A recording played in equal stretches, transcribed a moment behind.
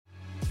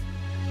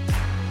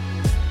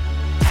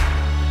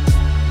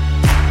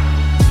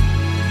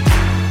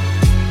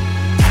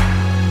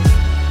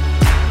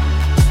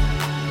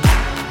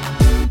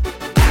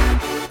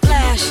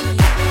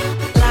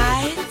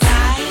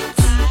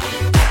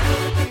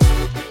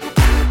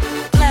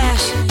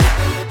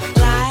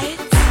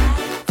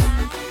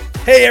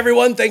Hey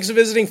everyone, thanks for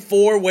visiting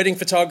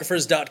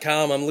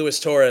 4weddingphotographers.com. I'm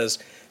Luis Torres.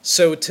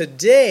 So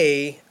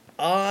today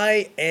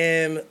I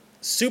am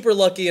super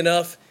lucky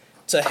enough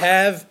to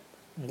have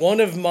one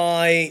of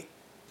my,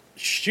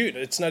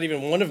 it's not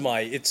even one of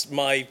my, it's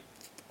my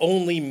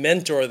only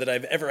mentor that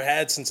I've ever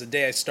had since the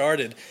day I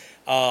started.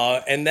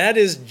 And that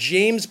is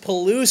James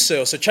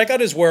Peluso. So check out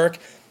his work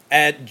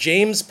at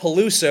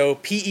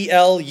jamespeluso,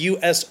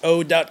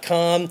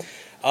 Peluso.com.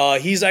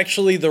 He's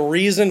actually the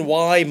reason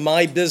why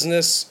my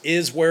business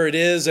is where it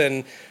is,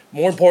 and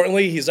more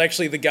importantly, he's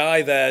actually the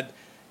guy that,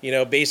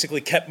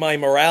 basically kept my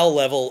morale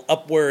level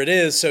up where it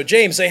is. So,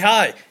 James, say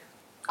hi.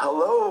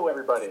 Hello,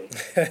 everybody.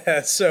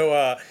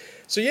 So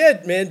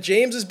yeah, man,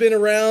 James has been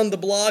around the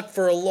block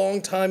for a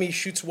long time. He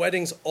shoots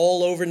weddings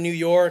all over New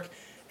York,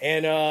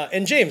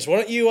 and James, why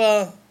don't you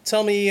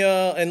tell me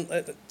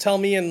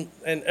and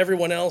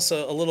everyone else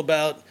a little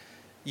about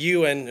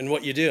you and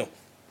what you do.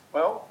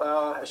 Well,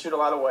 I shoot a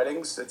lot of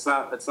weddings. It's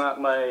not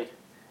my.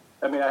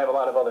 I mean, I have a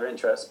lot of other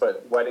interests,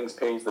 but weddings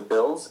pays the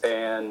bills,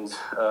 and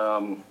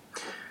I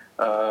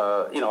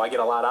get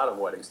a lot out of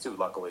weddings too.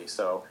 Luckily,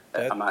 so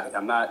I'm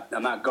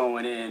not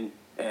going in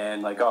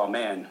and like, oh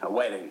man, a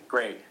wedding,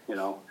 great,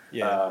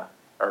 Yeah.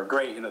 Or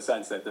great in the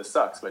sense that this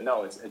sucks. But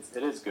no, it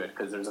is good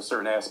because there's a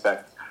certain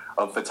aspect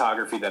of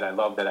photography that I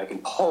love that I can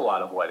pull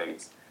out of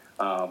weddings.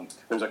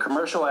 There's a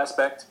commercial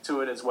aspect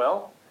to it as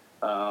well.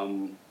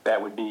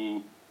 That would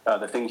be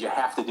the things you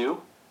have to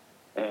do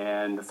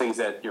and the things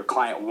that your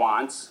client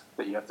wants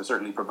that you have to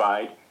certainly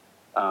provide.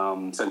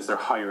 Since they're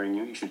hiring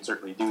you, you should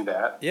certainly do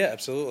that. Yeah,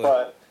 absolutely.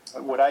 But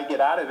what I get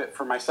out of it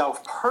for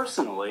myself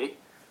personally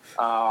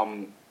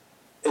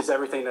is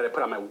everything that I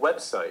put on my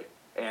website.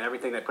 And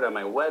everything that I put on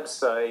my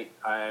website,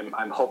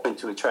 I'm hoping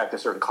to attract a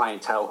certain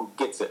clientele who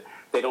gets it.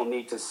 They don't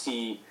need to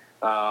see,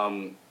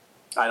 I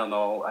don't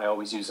know, I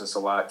always use this a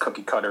lot,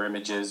 cookie cutter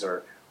images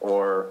or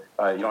you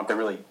don't have to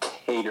really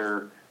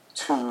cater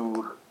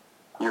to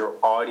your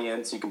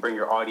audience. You can bring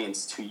your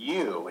audience to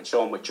you and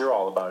show them what you're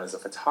all about as a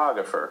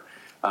photographer.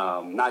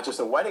 Not just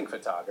a wedding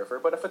photographer,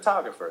 but a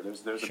photographer.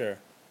 There's Sure. a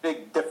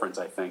big difference,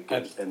 I think,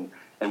 in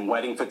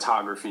wedding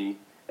photography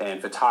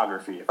and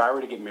photography. If I were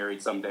to get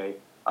married someday,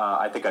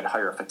 I think I'd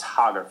hire a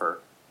photographer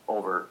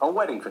over a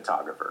wedding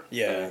photographer.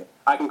 Yeah. And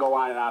I can go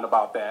on and on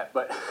about that,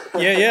 but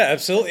yeah,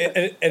 absolutely.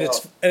 And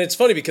it's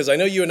funny because I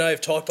know you and I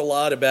have talked a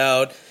lot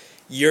about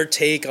your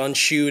take on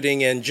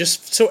shooting, and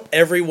just so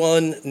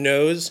everyone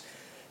knows,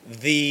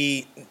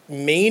 the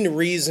main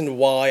reason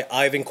why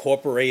I've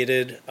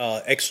incorporated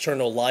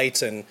external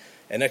lights and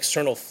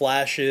external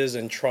flashes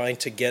and trying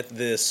to get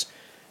this,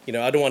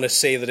 I don't want to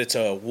say that it's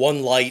a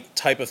one light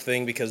type of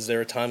thing because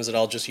there are times that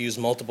I'll just use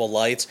multiple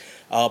lights.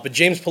 But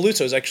James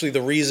Peluso is actually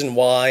the reason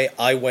why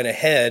I went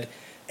ahead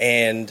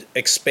and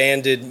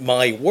expanded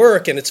my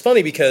work. And it's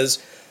funny because,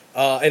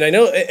 and I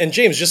know, and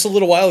James, just a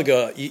little while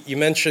ago, you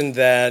mentioned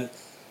that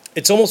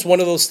it's almost one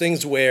of those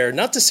things where,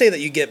 not to say that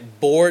you get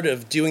bored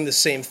of doing the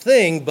same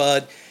thing,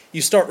 but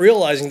you start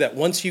realizing that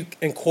once you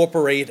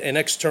incorporate an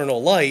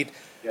external light,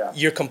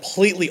 you're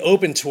completely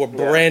open to a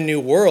brand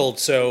new world.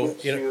 So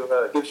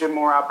it gives you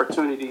more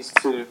opportunities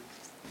to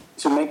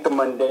make the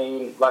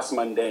mundane less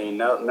mundane.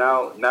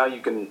 Now you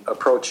can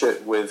approach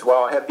it with,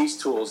 well, I have these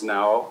tools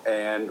now,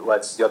 and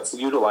let's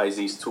utilize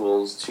these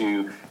tools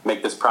to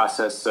make this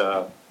process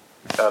a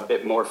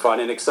bit more fun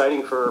and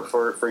exciting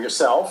for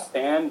yourself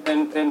and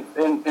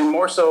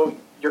more so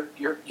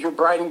your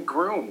bride and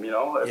groom.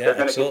 If they're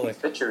going to get these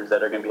pictures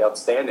that are going to be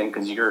outstanding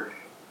because you're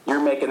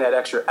making that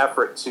extra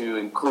effort to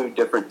include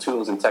different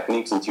tools and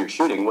techniques into your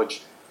shooting,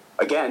 which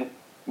again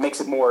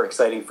makes it more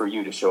exciting for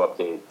you to show up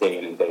day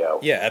in and day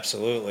out. Yeah,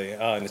 absolutely.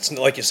 And it's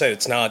like you said,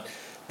 it's not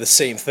the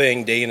same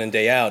thing day in and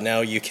day out.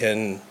 Now you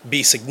can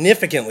be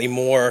significantly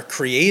more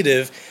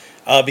creative.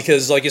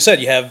 Because, like you said,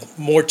 you have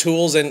more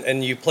tools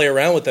and you play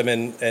around with them,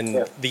 and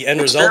the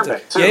end result.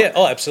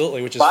 Oh,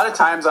 absolutely. Which is a lot of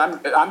times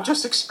I'm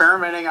just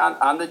experimenting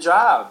on the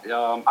job.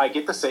 I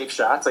get the safe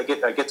shots. I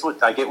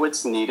get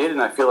what's needed,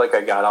 and I feel like I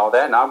got all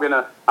that. Now I'm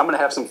gonna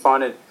have some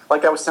fun. And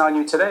like I was telling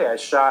you today, I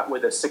shot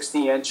with a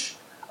 60-inch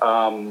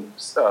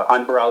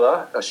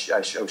umbrella. I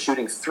was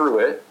shooting through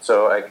it,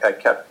 so I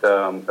kept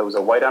it was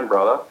a white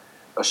umbrella,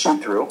 a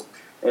shoot through,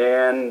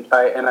 and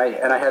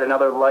I had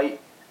another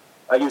light.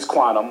 I used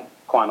quantum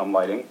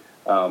lighting.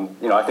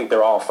 I think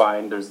they're all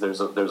fine. There's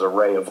an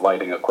array of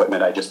lighting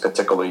equipment. I just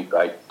particularly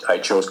I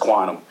chose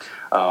quantum,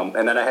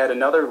 and then I had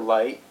another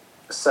light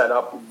set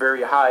up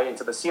very high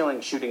into the ceiling,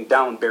 shooting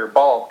down bare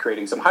bulb,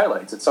 creating some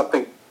highlights. It's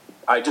something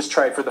I just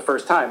tried for the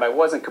first time. I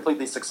wasn't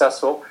completely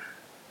successful,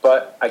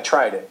 but I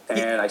tried it,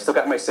 and I still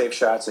got my safe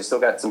shots. I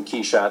still got some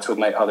key shots with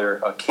my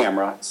other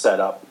camera set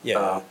up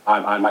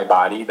on my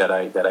body that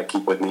I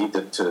keep with me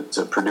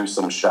to produce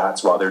some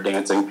shots while they're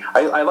dancing.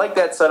 I like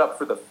that setup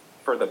for the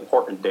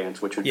important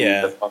dance, which would be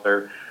the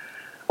mother,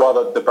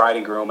 the bride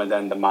and groom, and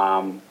then the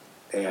mom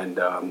and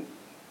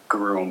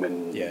groom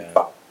and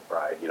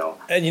bride, you know.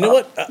 And you know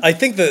what? I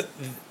think that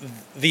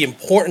the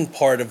important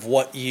part of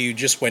what you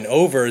just went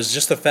over is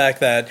just the fact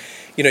that,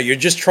 you're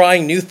just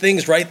trying new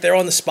things right there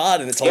on the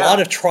spot. And it's a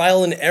lot of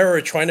trial and error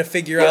trying to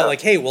figure out,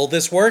 like, hey, will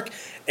this work?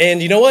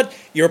 And you know what?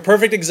 You're a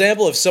perfect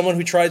example of someone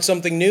who tried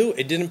something new.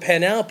 It didn't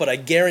pan out, but I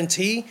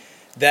guarantee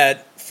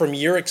that from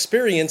your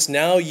experience,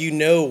 now you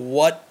know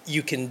what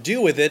you can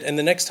do with it. And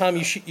the next time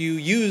you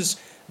use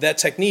that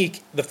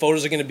technique, the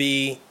photos are going to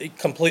be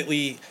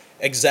completely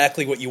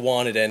exactly what you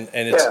wanted, and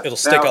it'll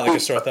stick out like a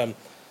sore thumb.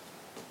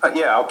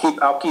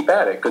 I'll keep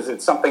at it, because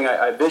it's something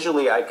I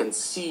visually I can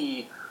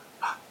see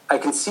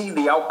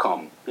the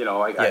outcome. You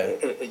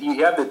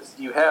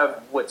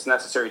have what's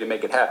necessary to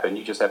make it happen.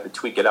 You just have to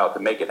tweak it out to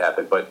make it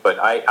happen. But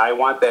I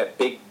want that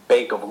big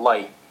bank of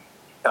light,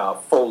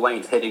 full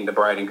length, hitting the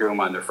bride and groom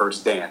on their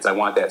first dance. I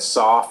want that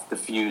soft,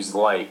 diffused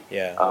light.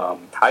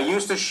 I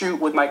used to shoot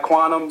with my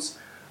Quantums,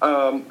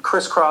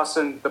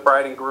 crisscrossing the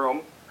bride and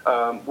groom.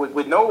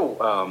 With no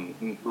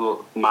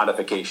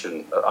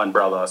modification,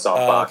 umbrella,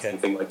 softbox,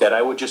 anything like that.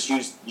 I would just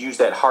use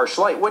that harsh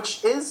light,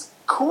 which is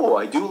cool.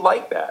 I do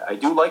like that. I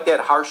do like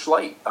that harsh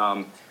light.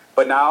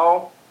 But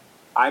now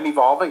I'm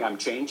evolving. I'm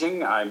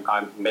changing.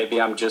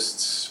 I'm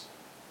just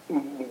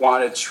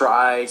want to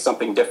try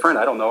something different.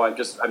 I don't know. I'm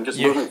just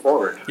moving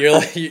forward.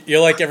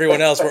 You're like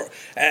everyone else.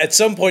 At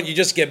some point, you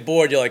just get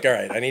bored. You're like, all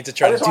right, I need to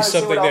try to do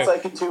something new. I just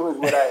want to see what else I can do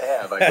with what I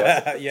have. I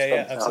guess.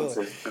 Yeah,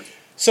 absolutely.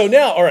 So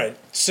now, all right.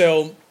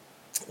 So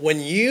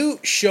when you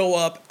show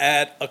up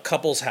at a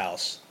couple's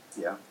house,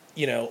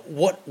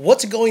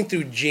 what's going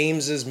through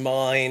James's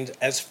mind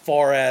as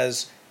far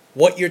as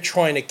what you're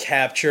trying to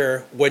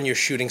capture when you're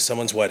shooting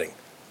someone's wedding?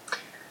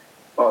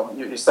 Well,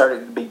 you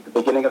started at the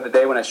beginning of the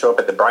day when I show up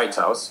at the bride's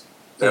house.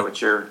 Is that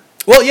what you're...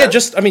 Well, yeah,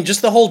 just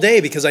the whole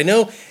day, because I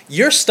know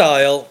your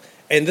style,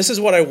 and this is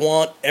what I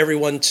want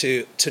everyone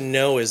to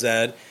know, is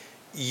that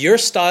your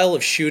style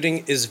of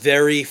shooting is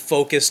very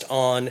focused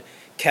on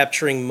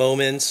capturing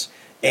moments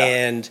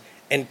and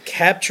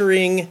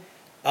capturing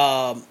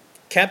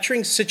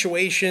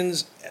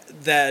situations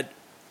that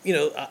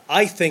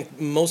I think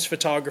most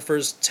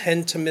photographers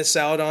tend to miss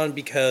out on,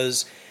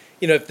 because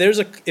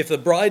if the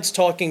bride's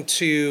talking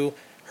to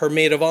her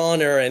maid of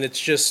honor and it's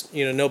just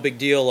no big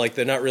deal, like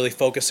they're not really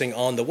focusing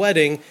on the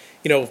wedding,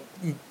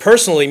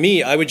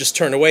 personally, I would just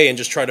turn away and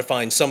just try to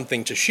find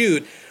something to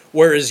shoot.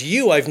 Whereas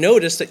I've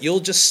noticed that you'll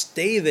just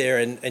stay there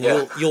and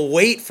you'll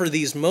wait for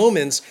these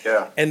moments.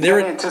 Yeah. And you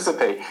have to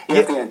anticipate. You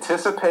have to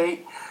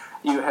anticipate.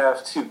 You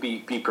have to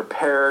be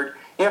prepared.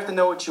 You have to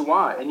know what you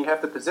want, and you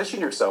have to position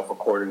yourself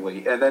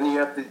accordingly. And then you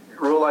have to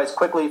realize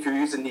quickly if you're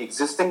using the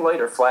existing light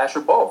or flash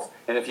or both.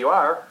 And if you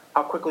are,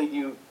 how quickly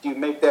do you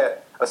make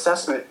that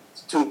assessment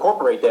to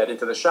incorporate that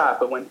into the shot?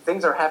 But when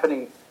things are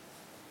happening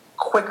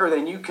quicker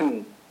than you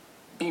can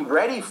be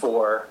ready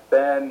for,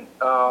 then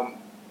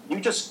you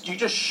just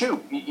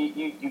shoot.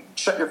 You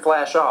shut your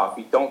flash off.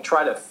 You don't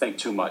try to think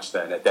too much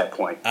then at that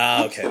point.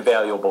 Okay. It's the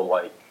valuable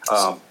light.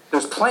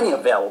 There's plenty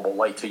of valuable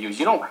light to use.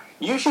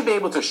 You should be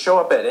able to show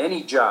up at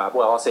any job,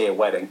 well, I'll say a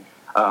wedding,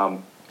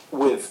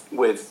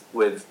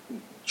 with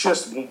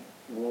just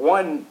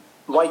one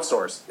light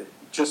source,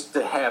 just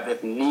to have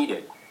if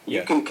needed.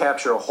 You can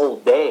capture a whole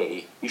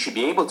day. You should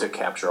be able to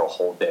capture a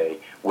whole day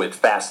with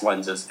fast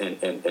lenses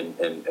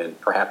and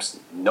perhaps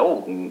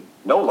no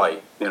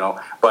light,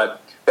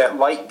 But that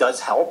light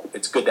does help.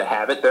 It's good to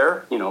have it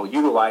there.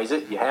 Utilize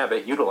it. You have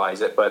it, utilize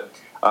it. But,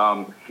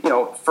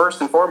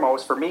 first and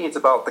foremost, for me, it's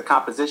about the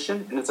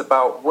composition, and it's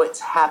about what's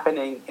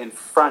happening in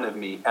front of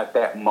me at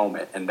that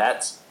moment. And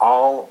that's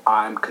all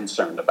I'm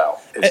concerned about,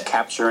 is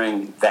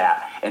capturing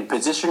that and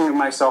positioning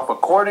myself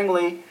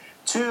accordingly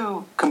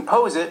to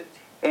compose it.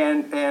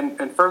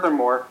 And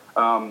furthermore,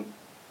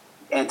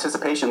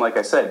 anticipation, like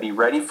I said, be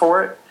ready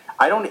for it.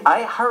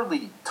 I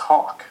hardly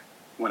talk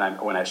when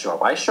I show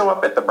up. I show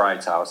up at the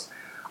bride's house.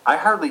 I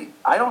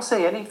don't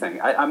say anything.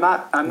 I'm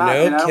not. No and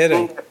I kidding.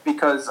 don't mean that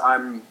because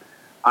I'm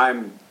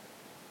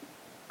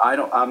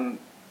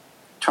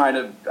trying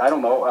to. I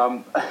don't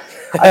know.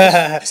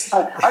 I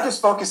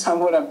just focus on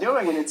what I'm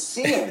doing, and it's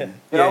seeing.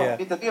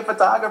 To be a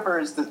photographer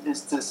is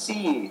to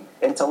see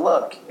and to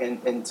look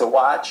and to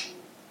watch.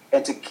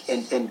 And to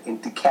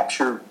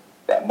capture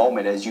that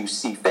moment as you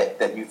see fit,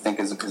 that you think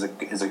is a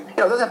it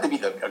doesn't have to be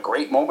a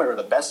great moment or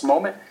the best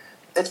moment.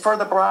 It's for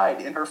the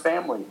bride and her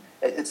family.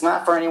 It's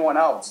not for anyone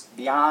else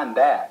beyond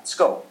that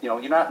scope. You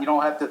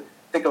don't have to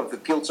think of the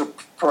Pulitzer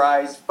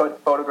Prize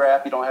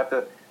photograph. You don't have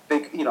to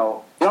think. You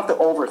don't have to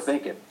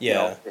overthink it.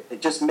 Yeah.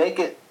 Just make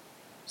it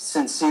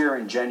sincere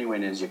and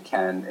genuine as you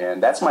can,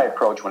 and that's my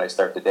approach when I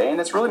start the day, and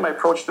it's really my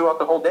approach throughout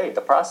the whole day. The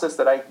process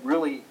that I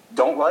really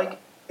don't like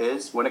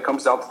is when it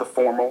comes down to the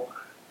formal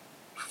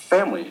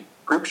family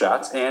group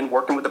shots and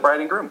working with the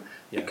bride and groom,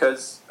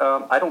 because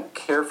I don't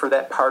care for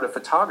that part of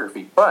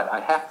photography, but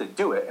I have to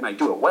do it, and I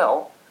do it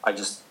well. I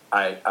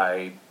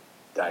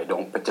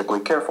don't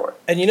particularly care for it.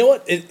 And you know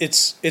what?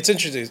 It's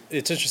interesting.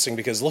 It's interesting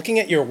because looking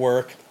at your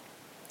work,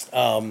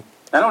 I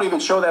don't even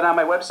show that on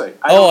my website.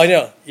 I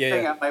know.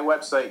 On my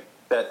website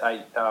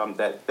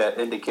that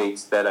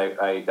indicates that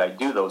I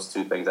do those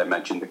two things I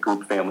mentioned: the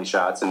group family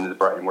shots and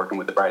and working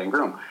with the bride and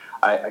groom.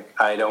 I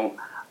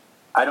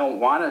don't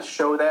want to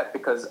show that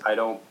because I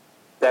don't.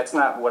 That's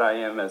not what I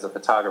am as a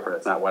photographer.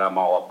 That's not what I'm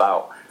all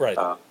about. Right.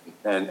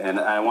 And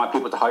I want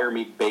people to hire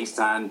me based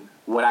on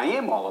what I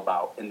am all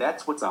about, and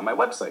that's what's on my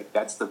website.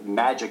 That's the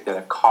magic that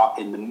I've caught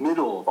in the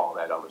middle of all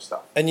that other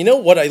stuff. And you know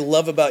what I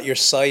love about your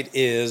site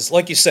is,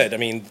 like you said, I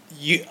mean,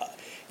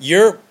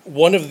 you're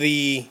one of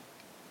the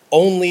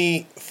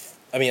only,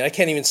 I mean, I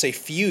can't even say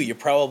few, you're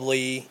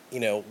probably,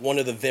 one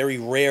of the very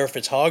rare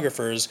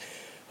photographers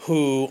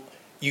who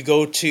you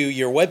go to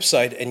your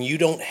website and you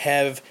don't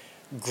have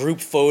group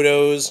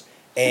photos.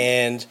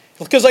 And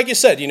because, like you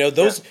said,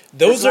 those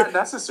it's are not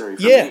necessary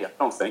for me. I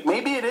don't think.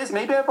 Maybe it is.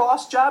 Maybe I've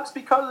lost jobs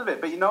because of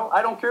it. But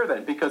I don't care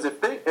then, because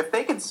if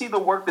they can see the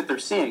work that they're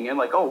seeing and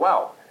like, oh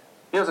wow,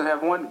 he doesn't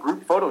have one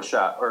group photo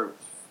shot or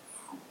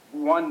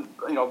one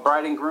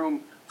bride and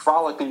groom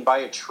frolicking by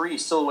a tree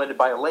silhouetted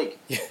by a lake.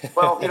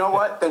 Well, you know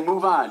what? Then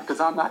move on,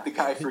 because I'm not the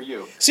guy for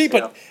you. See,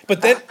 but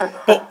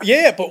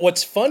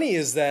what's funny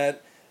is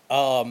that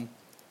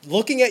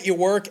looking at your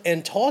work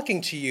and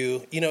talking to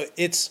you,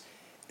 it's.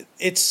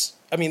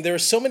 I mean, there are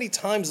so many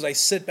times that I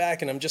sit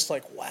back and I'm just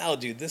like, wow,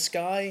 dude, this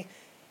guy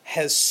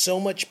has so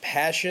much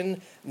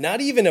passion,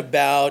 not even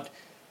about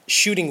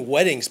shooting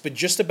weddings, but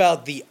just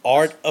about the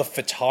art of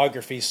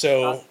photography.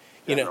 So,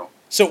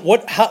 so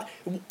what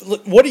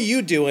are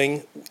you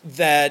doing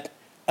that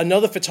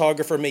another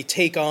photographer may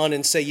take on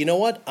and say, you know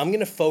what, I'm going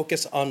to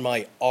focus on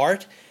my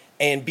art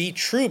and be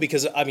true?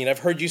 Because, I mean, I've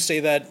heard you say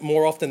that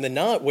more often than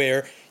not,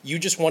 where you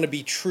just want to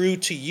be true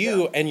to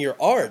you and your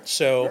art.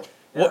 So... Yeah.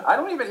 Yeah, I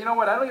don't even,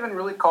 I don't even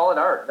really call it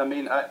art. I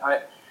mean,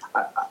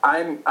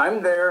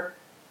 I'm there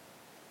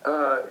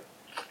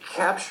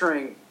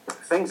capturing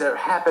things that are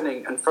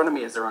happening in front of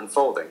me as they're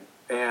unfolding,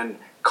 and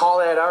call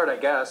that art, I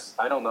guess.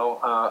 I don't know.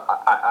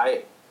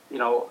 I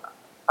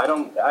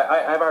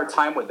have a hard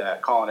time with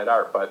that, calling it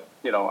art, but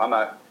I'm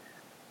not.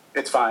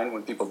 It's fine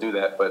when people do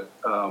that, but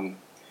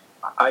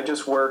I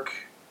just work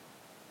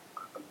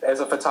as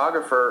a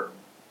photographer.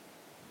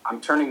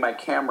 I'm turning my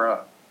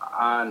camera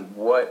on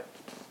what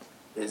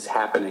is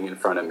happening in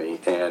front of me,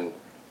 and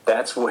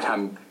that's what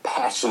I'm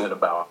passionate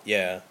about.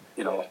 Yeah.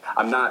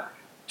 I'm not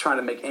trying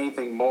to make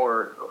anything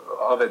more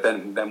of it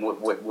than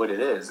what it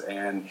is.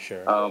 And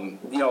sure.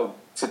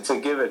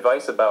 To give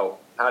advice about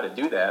how to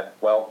do that,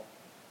 well,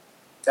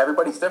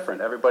 everybody's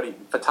different.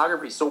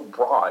 Photography is so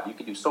broad. You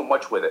can do so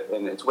much with it,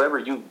 and it's whatever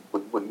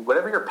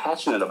you're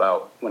passionate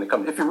about when it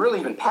comes. If you're really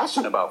even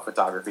passionate about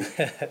photography,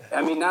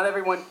 I mean, not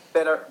everyone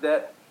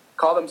that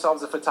call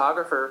themselves a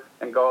photographer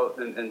and go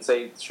and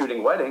say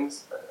shooting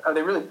weddings, are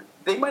they really?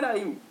 They might not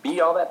even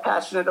be all that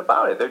passionate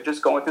about it. They're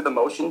just going through the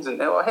motions and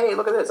hey,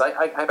 look at this.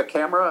 I have a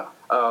camera.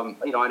 I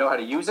know how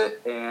to use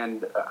it,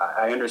 and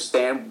I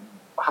understand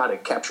how to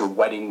capture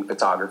wedding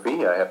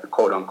photography. I have to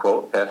quote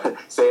unquote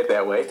say it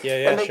that way.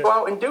 Yeah, and they sure. go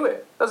out and do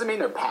it. Doesn't mean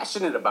they're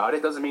passionate about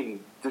it. Doesn't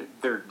mean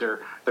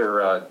they're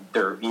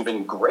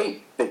even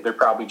great. They're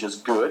probably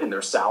just good and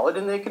they're solid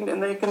and they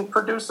can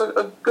produce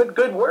a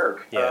good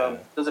work. Yeah.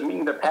 Does it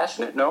mean they're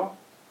passionate? No.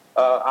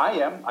 I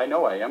am. I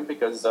know I am,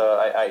 because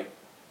I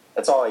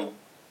that's all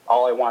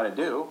I want to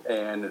do,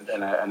 and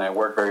I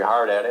work very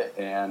hard at it.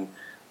 And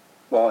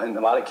well, in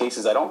a lot of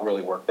cases, I don't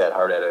really work that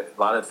hard at it.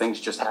 A lot of things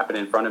just happen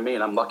in front of me,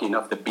 and I'm lucky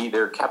enough to be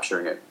there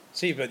capturing it.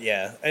 See, but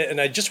yeah, and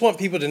I just want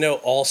people to know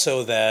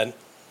also that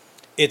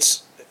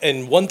it's,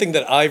 and one thing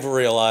that I've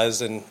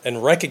realized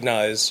and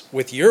recognized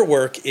with your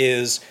work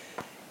is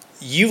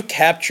you've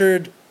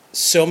captured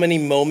so many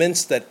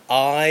moments that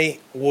I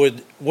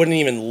wouldn't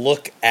even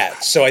look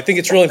at. So I think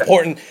it's really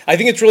important. I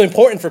think it's really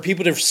important for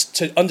people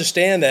to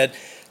understand that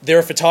there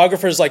are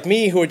photographers like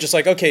me who are just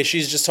like, okay,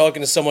 she's just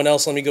talking to someone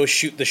else. Let me go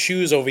shoot the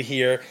shoes over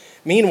here.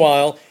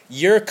 Meanwhile,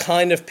 you're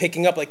kind of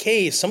picking up like,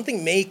 hey,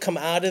 something may come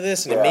out of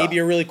this, and it may be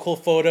a really cool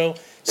photo.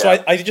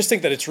 So I just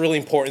think that it's really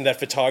important that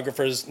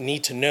photographers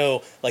need to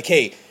know, like,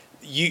 hey,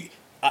 you.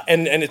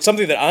 And it's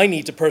something that I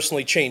need to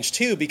personally change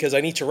too, because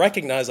I need to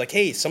recognize, like,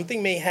 hey,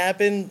 something may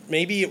happen,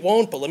 maybe it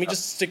won't, but let me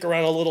just stick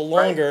around a little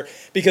longer,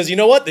 because you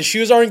know what, the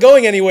shoes aren't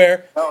going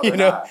anywhere. No, they're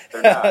not.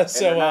 They're not.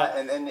 So,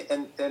 and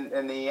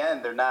in the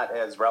end, they're not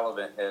as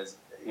relevant as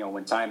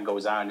when time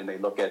goes on and they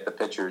look at the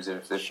pictures.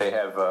 If they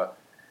have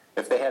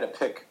if they had to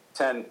pick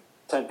 10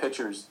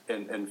 pictures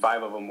and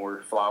 5 of them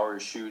were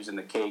flowers, shoes, and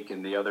the cake,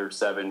 and the other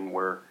 7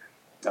 were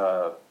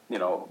the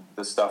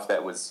stuff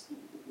that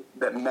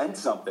meant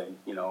something,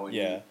 and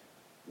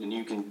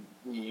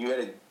you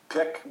had to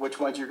pick which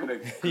ones you're going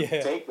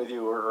to take with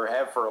you or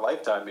have for a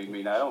lifetime. I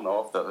mean, I don't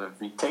know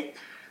if you take.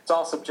 It's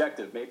all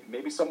subjective.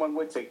 Maybe someone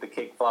would take the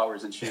cake,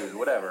 flowers, and shoes,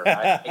 whatever.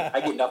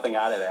 I get nothing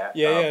out of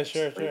that.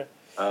 Sure.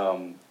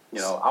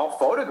 I'll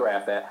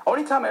photograph that.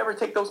 Only time I ever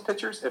take those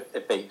pictures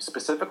if they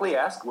specifically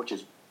ask, which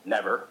is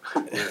never.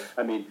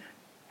 I mean,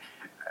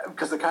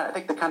 because I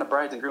think the kind of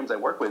brides and grooms I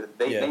work with,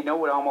 they know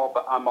what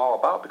I'm all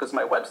about because of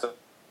my website.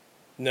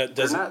 No,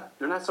 they're not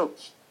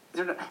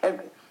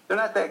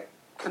that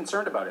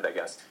concerned about it, I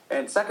guess.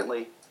 And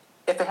secondly,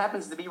 if it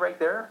happens to be right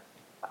there,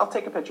 I'll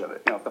take a picture of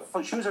it. If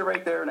the shoes are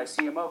right there and I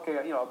see them, okay,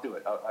 I'll do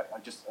it. I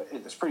just,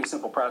 it's a pretty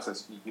simple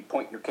process. You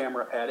point your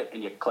camera at it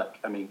and you click.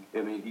 I mean,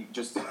 you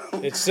just.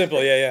 It's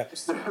simple, yeah.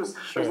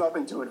 There's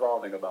nothing too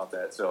involving about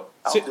that. So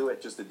I'll do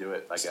it just to do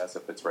it, I guess,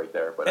 if it's right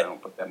there. But I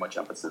don't put that much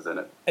emphasis in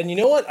it. And you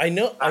know what? I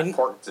know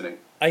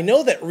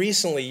that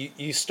recently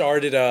you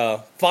started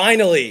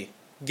finally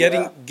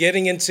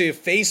getting into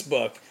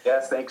Facebook.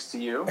 Yes, thanks to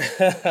you.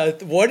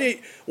 What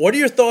are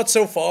your thoughts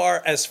so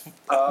far as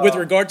with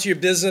regard to your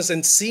business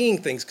and seeing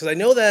things? Because I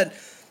know that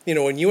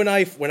when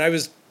I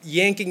was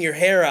yanking your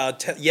hair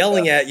out,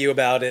 yelling at you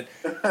about it,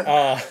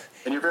 and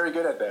you're very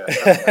good at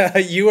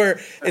that. you were.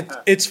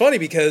 It's funny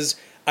because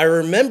I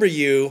remember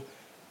you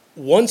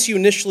once you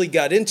initially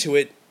got into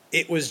it.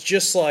 It was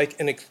just like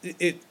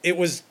it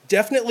was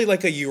definitely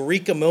like a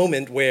eureka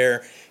moment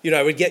where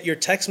I would get your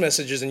text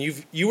messages and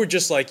you were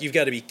just like, you've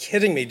got to be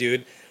kidding me,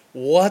 dude,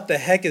 what the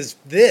heck is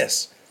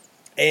this?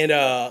 And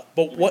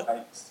but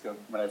what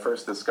when I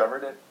first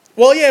discovered it.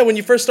 Well, yeah, when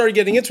you first started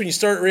getting into it, you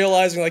start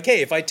realizing like,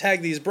 hey, if I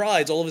tag these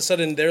brides, all of a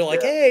sudden they're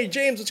like, hey,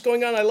 James, what's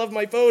going on? I love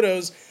my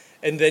photos,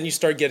 and then you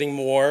start getting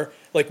more.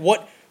 Like,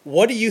 what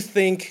do you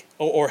think,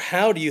 or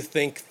how do you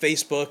think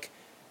Facebook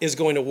is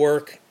going to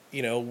work?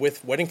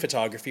 With wedding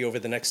photography over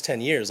the next 10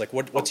 years, like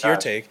what's your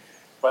take?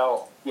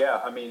 Well, yeah,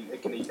 I mean,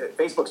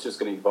 Facebook's just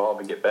going to evolve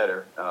and get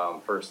better,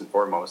 first and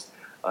foremost.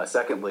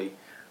 Secondly,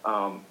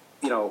 to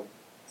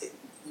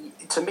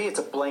me, it's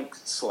a blank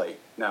slate.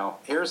 Now,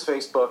 here's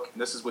Facebook,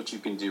 and this is what you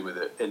can do with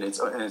it, and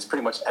it's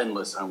pretty much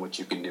endless on what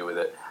you can do with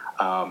it.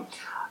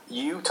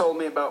 You told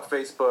me about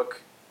Facebook.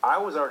 I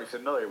was already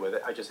familiar with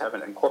it. I just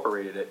haven't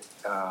incorporated it,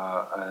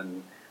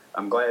 and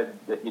I'm glad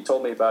that you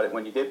told me about it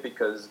when you did,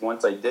 because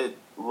once I did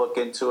look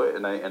into it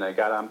and I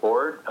got on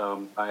board,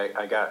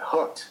 I got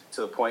hooked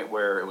to the point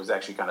where it was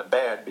actually kind of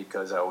bad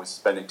because I was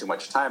spending too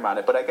much time on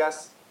it. But I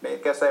guess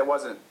that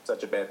wasn't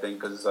such a bad thing,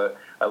 because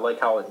I like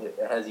how it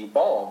has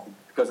evolved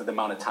because of the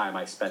amount of time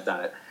I spent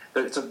on it.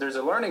 There's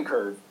a learning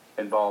curve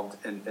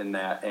involved in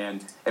that,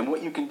 and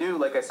what you can do,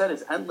 like I said,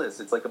 is endless.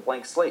 It's like a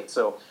blank slate.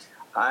 So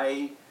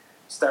I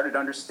started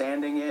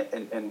understanding it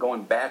and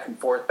going back and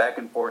forth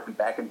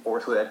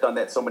with it. I've done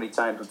that so many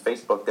times with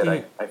Facebook that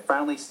I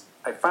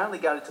finally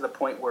got it to the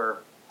point where,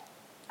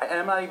 and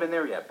I'm not even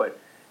there yet, but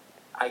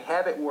I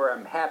have it where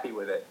I'm happy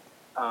with it.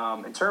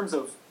 In terms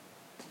of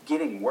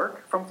getting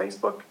work from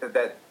Facebook,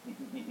 that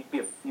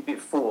you'd be a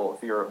fool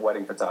if you're a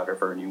wedding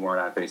photographer and you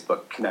weren't on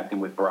Facebook connecting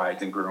with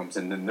brides and grooms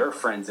and then their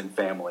friends and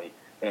family,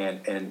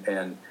 and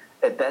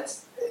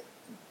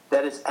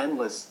that is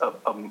endless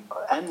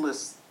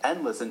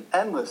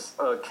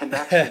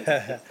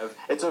connection.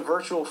 It's a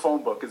virtual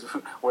phone book, is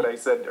what I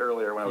said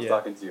earlier when I was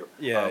talking to you.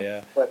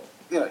 But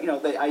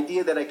the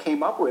idea that I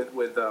came up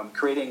with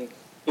creating,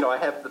 I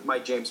have my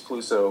James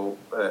Pluso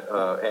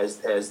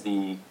as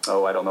the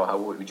I don't know, how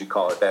would you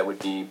call it? That would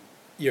be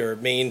your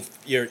main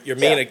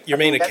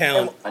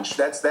account.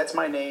 That's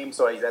my name,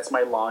 so that's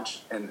my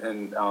launch,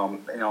 and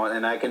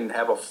I can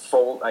have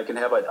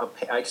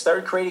I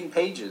started creating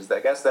pages. I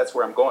guess that's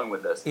where I'm going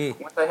with this.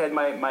 Once I had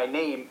my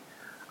name,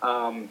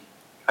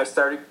 I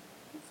started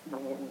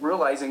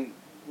realizing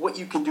what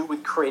you can do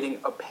with creating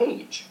a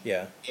page.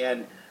 Yeah.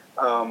 And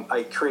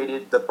I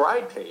created the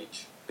bride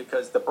page,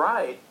 because the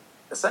bride,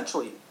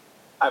 essentially,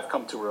 I've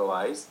come to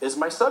realize, is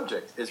my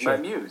subject, is my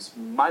muse.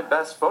 My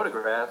best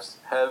photographs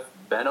have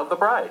been of the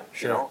bride.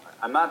 Sure.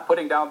 I'm not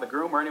putting down the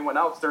groom or anyone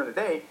else during the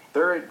day.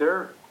 They're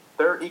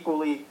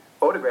equally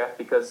photographed,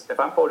 because if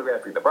I'm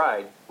photographing the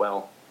bride,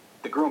 well,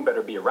 the groom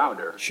better be around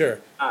her. Sure.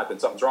 If not, then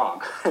something's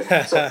wrong.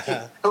 So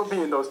he'll be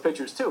in those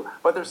pictures too.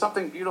 But there's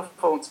something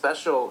beautiful and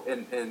special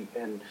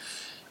in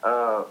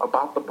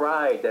about the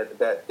bride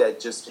that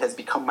just has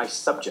become my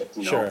subject.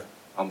 Sure.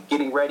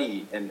 Getting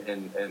ready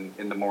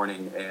in the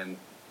morning, and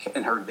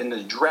her in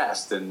the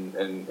dress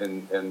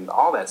and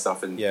all that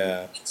stuff, and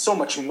so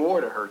much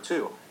more to her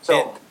too.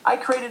 So I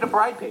created a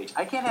bride page.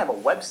 I can't have a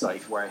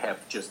website where I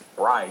have just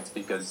brides,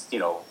 because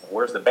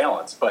where's the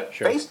balance? But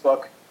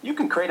Facebook, you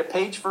can create a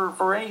page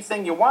for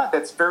anything you want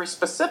that's very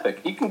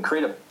specific. You can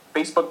create a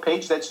Facebook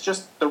page that's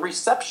just the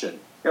reception.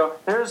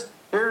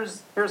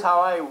 Here's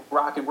how I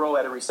rock and roll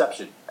at a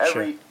reception.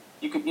 Every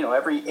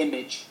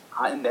image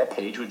on that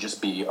page would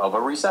just be of a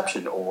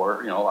reception,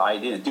 or I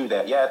didn't do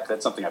that yet.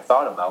 That's something I've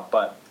thought about,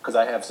 but because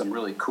I have some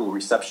really cool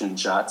reception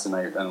shots, and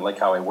I like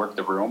how I work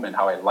the room and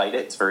how I light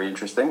it. It's very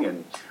interesting,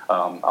 and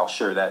I'll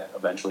share that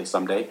eventually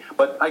someday.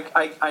 But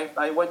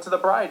I went to the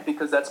bride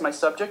because that's my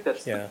subject.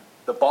 That's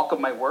the bulk of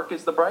my work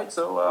is the bride.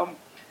 So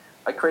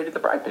I created the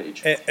bride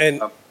page.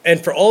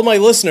 And for all my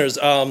listeners,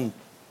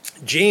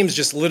 James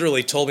just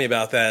literally told me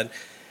about that.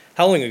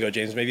 How long ago,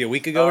 James? Maybe a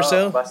week ago or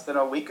so? Less than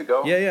a week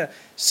ago. Yeah.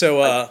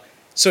 So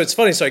it's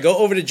funny. So I go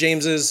over to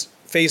James's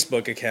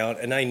Facebook account,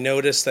 and I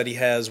notice that he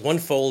has one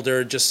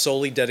folder just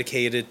solely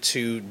dedicated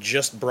to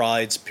just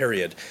brides,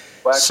 period.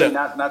 Well, actually,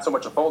 not so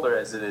much a folder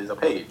as it is a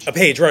page. A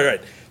page, right.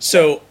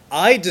 So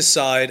I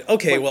decide,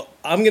 okay, well,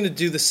 I'm going to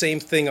do the same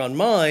thing on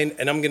mine,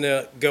 and I'm going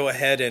to go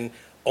ahead and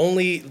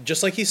only,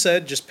 just like he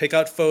said, just pick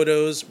out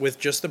photos with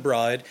just the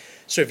bride.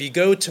 So if you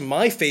go to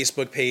my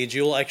Facebook page,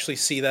 you'll actually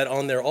see that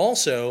on there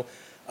also.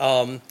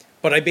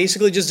 But I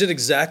basically just did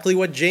exactly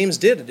what James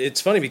did. It's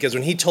funny because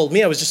when he told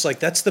me, I was just like,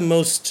 that's the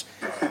most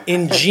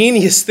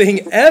ingenious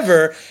thing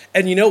ever.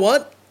 And you know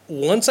what?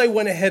 Once I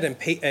went ahead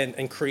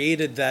and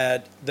created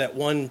that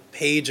one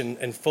page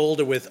and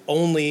folder with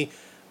only,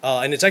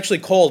 and it's actually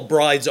called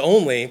Brides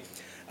Only.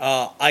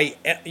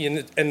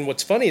 And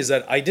what's funny is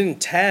that I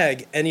didn't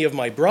tag any of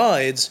my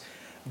brides,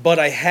 but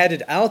I had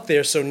it out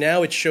there, so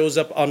now it shows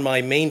up on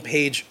my main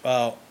page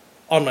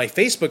on my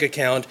Facebook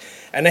account,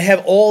 and I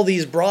have all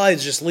these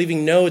brides just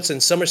leaving notes,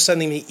 and some are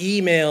sending me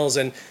emails,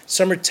 and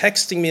some are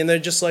texting me, and they're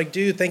just like,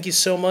 dude, thank you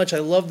so much. I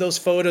love those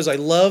photos. I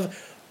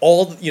love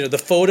all the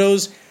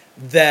photos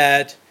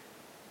that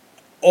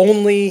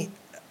only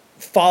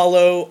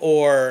follow,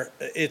 or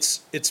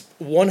it's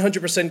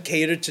 100%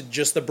 catered to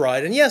just the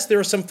bride. And yes, there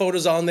are some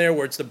photos on there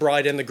where it's the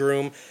bride and the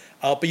groom,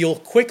 but you'll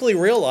quickly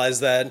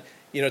realize that,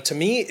 to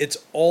me, it's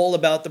all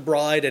about the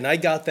bride, and I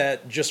got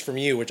that just from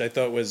you, which I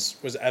thought was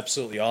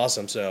absolutely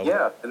awesome. So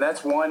yeah, and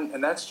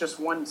that's just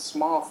one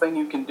small thing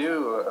you can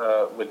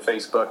do with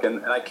Facebook,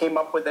 and I came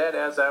up with that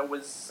as I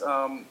was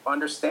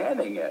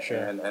understanding it, sure.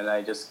 and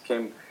I just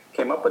came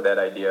up with that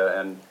idea,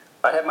 and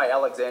I have my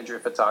Alexandria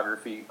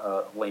photography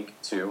link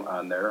too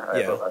on there.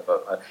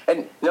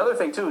 And the other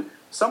thing too,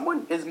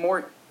 someone is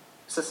more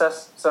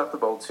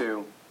susceptible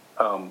to.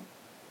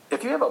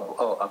 If you have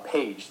a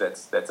page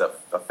that's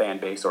a fan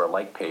base or a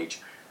like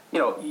page,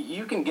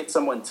 you can get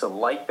someone to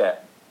like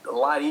that a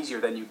lot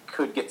easier than you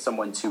could get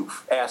someone to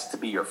ask to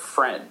be your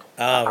friend.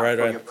 Right.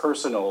 Your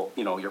personal,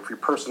 your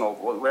personal,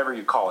 whatever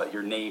you call it,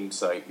 your name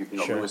site,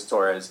 sure. Luis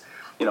Torres.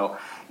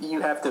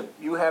 You have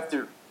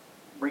to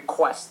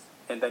request,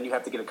 and then you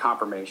have to get a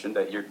confirmation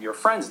that you're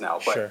friends now.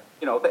 But sure.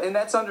 And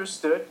that's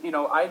understood.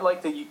 I'd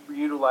like to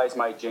utilize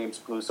my James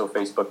Peluso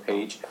Facebook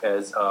page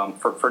as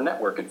for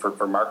networking,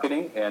 for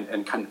marketing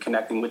and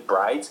connecting with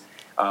brides.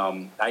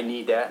 I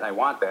need that and I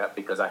want that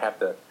because I have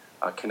to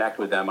connect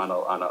with them on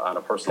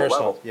a personal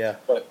level. Yeah.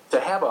 But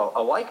to have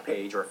a like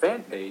page or a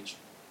fan page,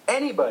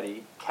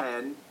 anybody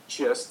can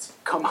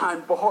just come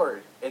on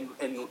board and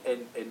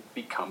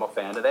become a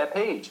fan of that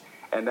page.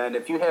 And then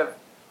if you have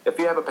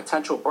a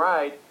potential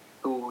bride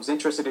who's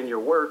interested in your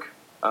work,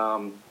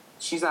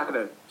 she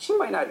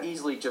might not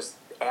easily just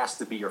ask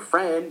to be your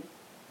friend,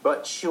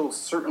 but she'll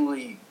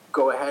certainly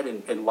go ahead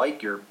and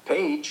like your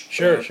page.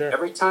 Sure.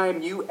 Every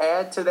time you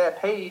add to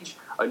that page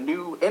a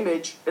new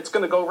image, it's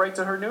going to go right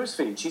to her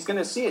newsfeed. She's going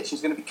to see it.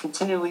 She's going to be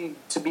continually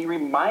to be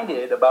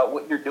reminded about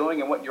what you're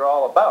doing and what you're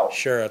all about.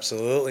 Sure,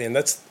 absolutely. And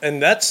that's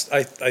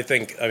I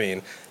think,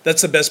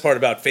 that's the best part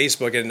about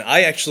Facebook. And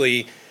I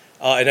actually,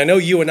 and I know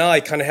you and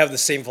I kind of have the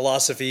same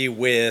philosophy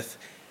with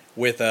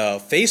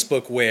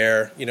Facebook,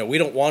 where we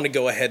don't want to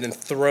go ahead and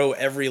throw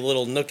every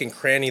little nook and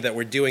cranny that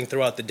we're doing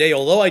throughout the day,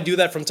 although I do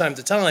that from time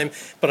to time,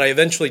 but I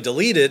eventually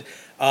delete it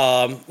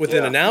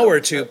within an hour or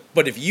two.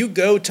 But if you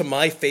go to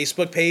my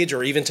Facebook page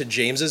or even to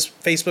James's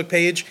Facebook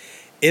page,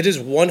 it is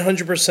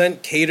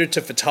 100% catered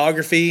to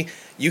photography.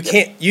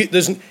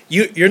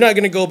 You're not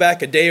going to go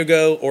back a day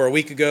ago or a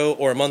week ago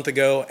or a month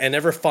ago and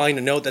ever find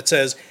a note that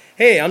says,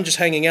 hey, I'm just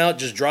hanging out,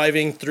 just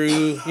driving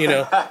through,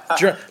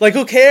 like,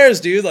 who cares,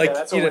 dude? Like,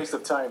 that's a waste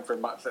of time for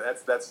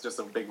that's just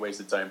a big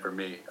waste of time for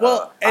me.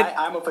 Well,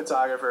 I'm a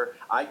photographer.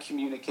 I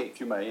communicate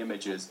through my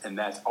images, and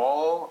that's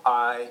all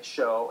I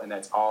show, and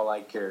that's all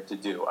I care to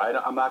do.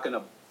 I'm not going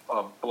to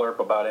blurb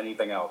about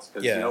anything else,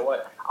 because you know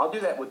what? I'll do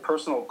that with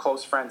personal,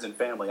 close friends and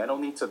family. I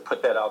don't need to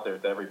put that out there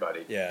to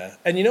everybody. Yeah,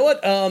 and you know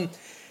what?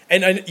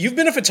 And you've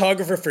been a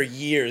photographer for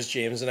years,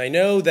 James, and I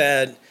know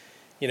that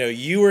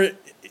you were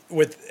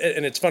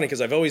and it's funny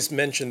because I've always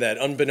mentioned that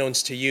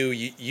unbeknownst to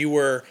you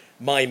were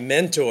my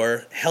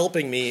mentor,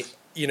 helping me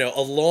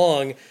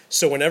along.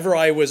 So whenever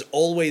I was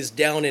always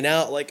down and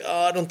out, like,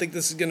 oh, I don't think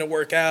this is going to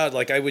work out,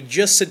 like I would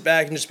just sit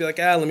back and just be like,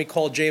 let me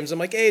call James. I'm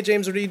like, hey,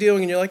 James, what are you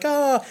doing? And you're like,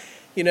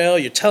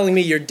 you're telling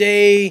me your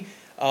day.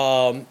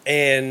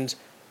 And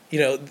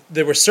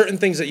there were certain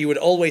things that you would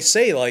always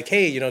say, like,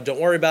 hey,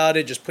 don't worry about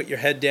it. Just put your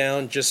head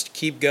down. Just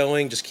keep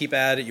going. Just keep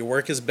at it. Your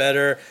work is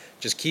better.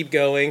 Just keep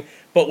going.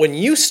 But when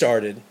you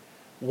started,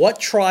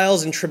 what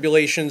trials and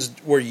tribulations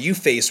were you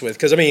faced with?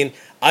 Because,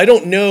 I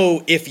don't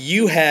know if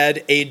you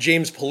had a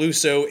James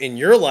Peluso in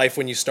your life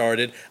when you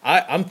started.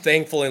 I'm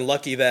thankful and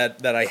lucky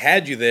that I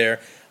had you there,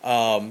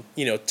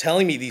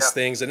 telling me these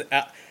things.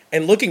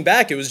 And looking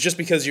back, it was just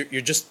because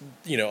you're just,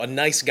 a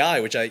nice guy,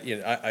 which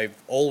I've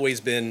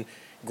always been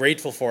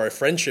grateful for our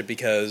friendship,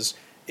 because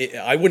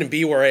I wouldn't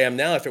be where I am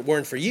now if it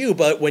weren't for you.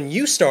 But when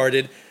you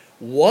started,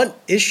 what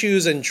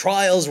issues and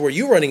trials were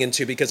you running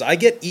into? Because I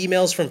get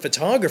emails from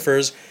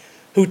photographers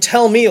who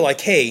tell me, like,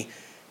 hey,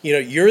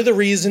 you're the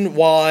reason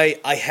why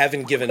I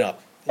haven't given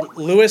up.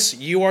 Luis,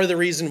 you are the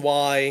reason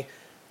why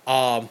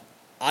I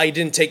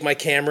didn't take my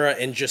camera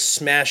and just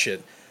smash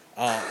it.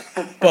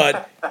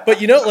 But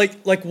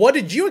what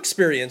did you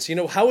experience?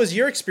 How was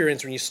your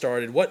experience when you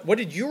started? What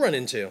did you run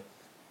into?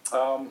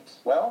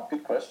 Well,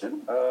 good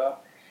question.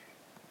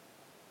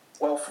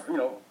 Well,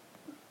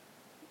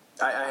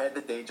 I had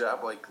the day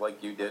job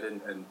like you did,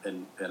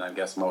 and I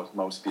guess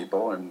most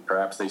people, and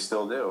perhaps they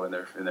still do, and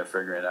they're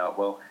figuring it out.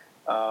 Well,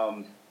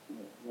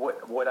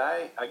 what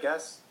I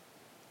guess,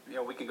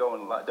 we can go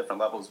in a lot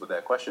different levels with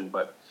that question,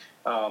 but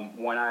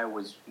when I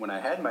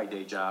had my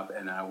day job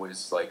and I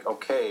was like,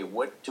 okay,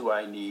 what do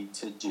I need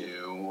to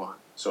do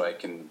so I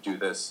can do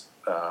this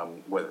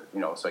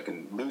so I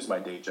can lose my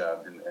day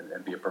job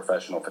and be a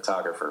professional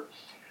photographer.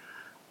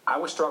 I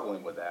was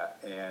struggling with that,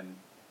 and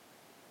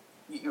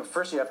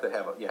first you have to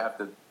have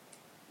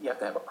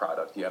a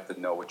product. You have to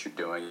know what you're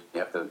doing. You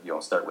have to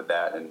start with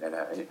that and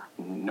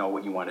know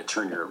what you want to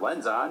turn your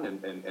lens on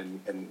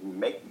and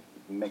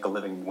make a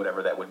living,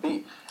 whatever that would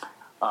be.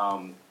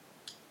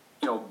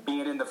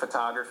 Being into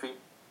photography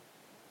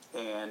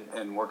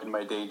and working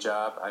my day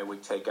job, I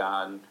would take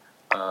on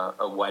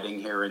a wedding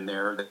here and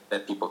there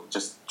that people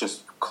just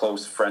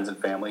close friends and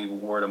family,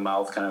 word of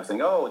mouth kind of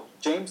thing. Oh,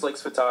 James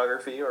likes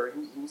photography, or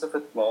he's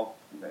well,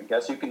 I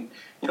guess you can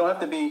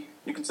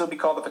still be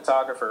called a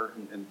photographer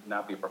and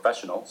not be a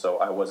professional. So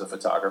I was a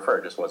photographer.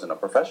 I just wasn't a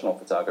professional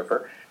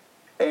photographer.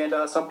 And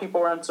some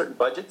people are on certain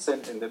budgets,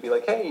 and they'd be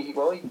like, "Hey,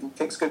 well, he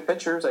takes good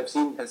pictures. I've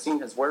seen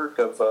his work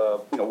of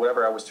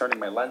whatever I was turning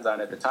my lens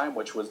on at the time,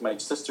 which was my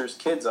sister's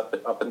kids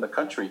up in the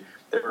country.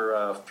 They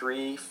were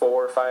 3,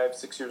 4, 5,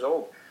 6 years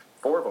old,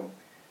 4 of them.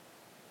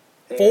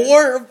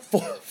 And,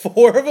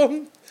 four of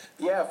them?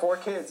 Yeah, 4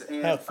 kids.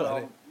 And how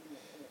funny.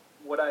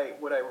 What I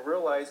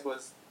realized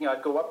was,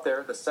 I'd go up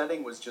there. The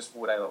setting was just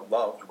what I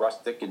loved,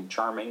 rustic and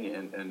charming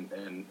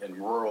and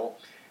rural.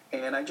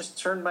 And I just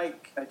turned my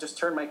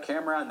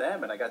camera on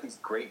them, and I got these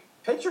great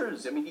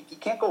pictures. I mean, you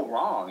can't go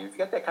wrong if you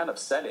got that kind of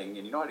setting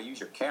and you know how to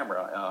use your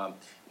camera.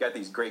 You got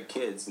these great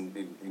kids,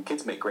 and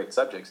kids make great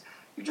subjects.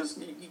 You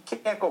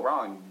can't go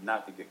wrong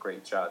not to get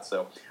great shots.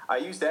 So I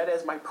used that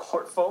as my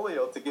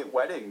portfolio to get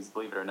weddings.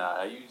 Believe it or not,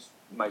 I used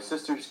my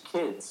sister's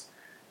kids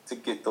to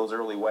get those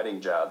early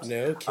wedding jobs.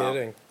 No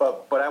kidding.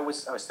 But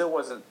I still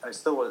was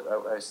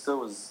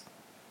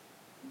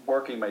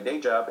working my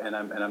day job, and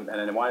I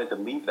wanted to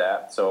leave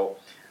that. So.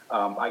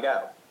 I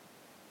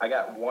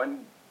got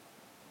one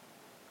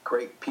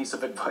great piece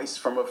of advice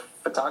from a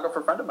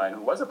photographer friend of mine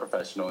who was a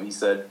professional. He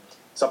said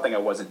something I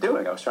wasn't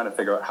doing. I was trying to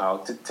figure out how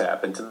to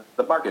tap into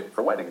the market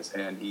for weddings,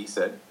 and he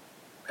said,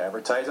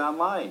 advertise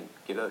online.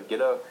 I don't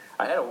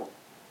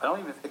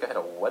even think I had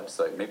a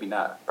website. Maybe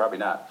not. Probably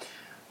not.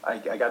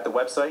 I got the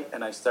website,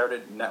 and I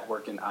started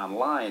networking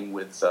online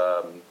with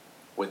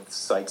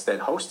sites that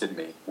hosted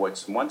me.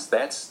 Once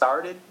that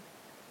started.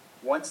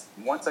 Once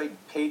I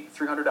paid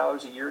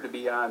 $300 a year to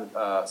be on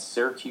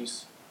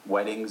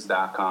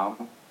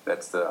SyracuseWeddings.com,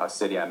 that's the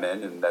city I'm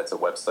in, and that's a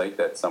website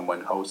that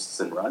someone hosts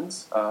and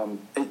runs.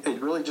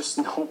 It really just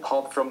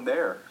snowballed from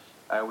there.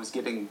 I was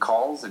getting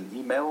calls and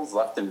emails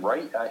left and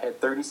right. I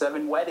had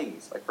 37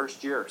 weddings my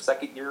first year.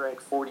 Second year, I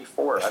had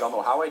 44. I don't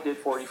know how I did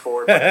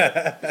 44, but I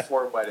had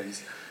 4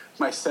 weddings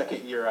my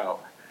second year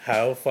out.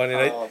 How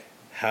funny!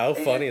 How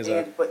funny is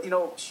that? But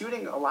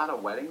shooting a lot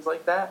of weddings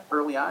like that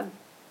early on,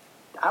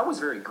 I was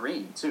very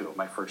green, too,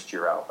 my first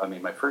year out. I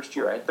mean, my first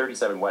year, I had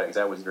 37 weddings.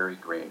 I was very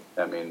green.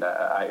 I mean,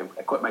 I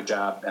quit my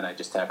job, and I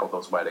just tackled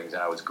those weddings,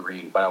 and I was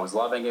green. But I was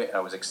loving it. I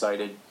was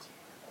excited.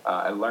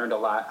 I learned a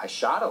lot. I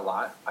shot a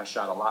lot. I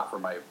shot a lot for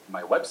my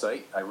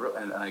website.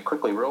 And I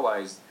quickly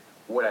realized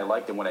what I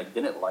liked and what I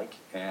didn't like.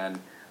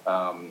 And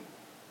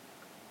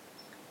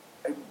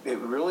it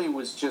really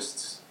was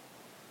just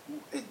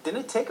 – it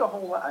didn't take a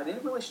whole lot. I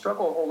didn't really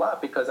struggle a whole lot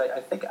because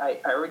I think I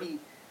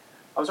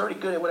was already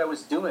good at what I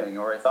was doing,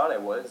 or I thought I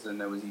was,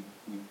 and I was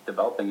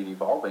developing and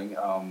evolving.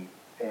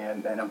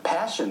 And I'm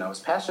passionate. I was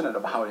passionate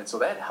about it, so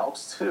that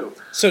helps too.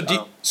 So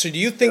do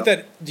you think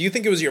do you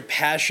think it was your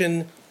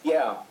passion?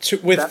 Yeah.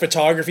 With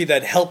photography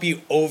that helped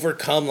you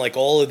overcome like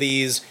all of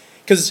these?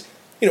 Because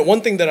one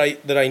thing that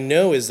I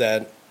know is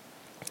that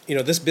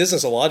this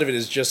business, a lot of it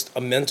is just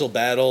a mental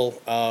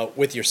battle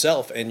with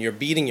yourself, and you're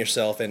beating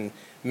yourself and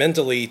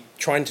mentally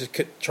trying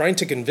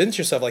to convince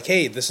yourself like,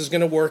 hey, this is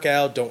going to work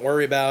out. Don't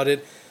worry about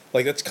it.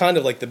 Like, that's kind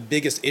of like the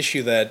biggest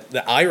issue that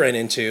I ran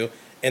into,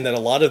 and that a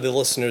lot of the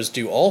listeners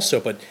do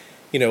also. But,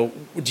 do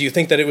you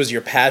think that it was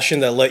your passion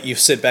that let you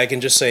sit back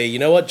and just say, you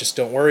know what, just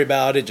don't worry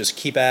about it, just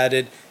keep at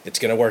it, it's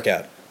going to work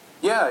out?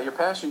 Yeah, your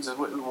passion is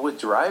what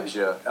drives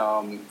you.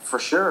 For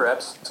sure,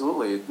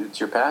 absolutely.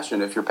 It's your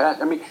passion. If you're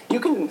passionate, I mean,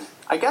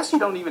 I guess you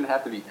don't even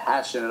have to be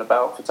passionate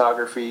about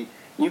photography.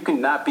 You can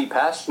not be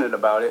passionate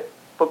about it,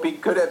 but be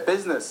good at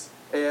business.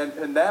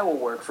 And that will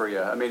work for you.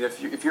 I mean,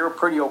 if you're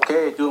pretty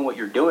okay at doing what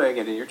you're doing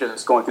and you're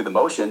just going through the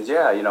motions,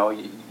 yeah,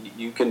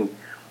 you can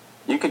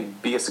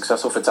be a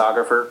successful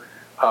photographer,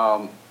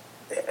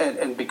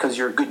 and because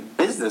you're a good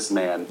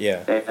businessman.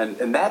 Yeah.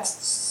 And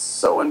that's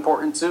so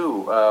important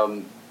too.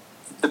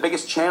 The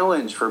biggest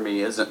challenge for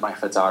me isn't my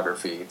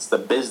photography; it's the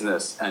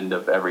business end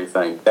of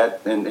everything.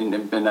 That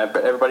and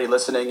everybody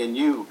listening, and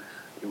you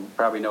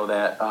probably know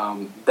that.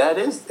 That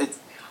is it's.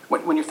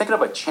 when you're thinking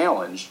of a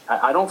challenge,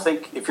 I don't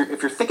think if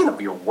you're thinking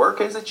of your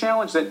work as a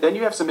challenge, then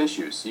you have some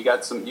issues.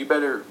 You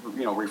better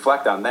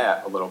reflect on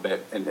that a little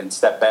bit and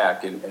step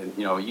back and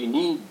you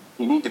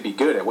need to be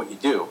good at what you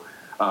do.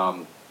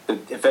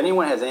 If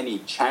anyone has any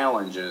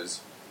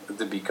challenges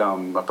to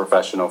become a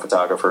professional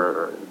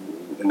photographer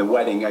in the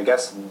wedding, I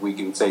guess we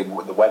can say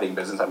the wedding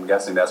business. I'm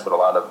guessing that's what a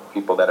lot of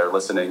people that are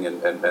listening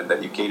and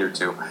that you cater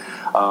to.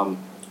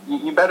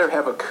 You better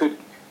have a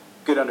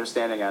good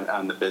understanding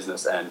on the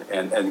business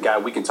and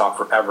God, we can talk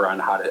forever on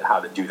how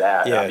to do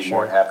that. Yeah, I'd be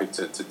more happy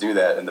to do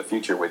that in the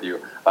future with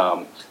you.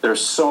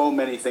 There's so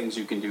many things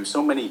you can do.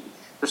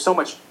 There's so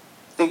much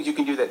things you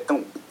can do that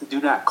do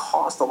not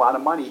cost a lot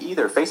of money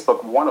either.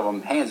 Facebook, one of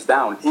them, hands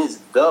down, is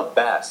the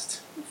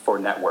best for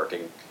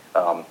networking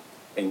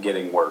and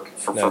getting work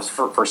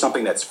for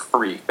something that's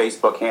free.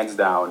 Facebook, hands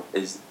down,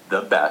 is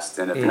the best.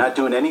 And if you're not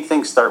doing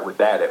anything, start with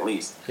that at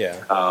least.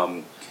 Yeah.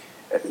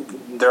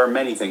 There are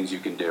many things you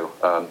can do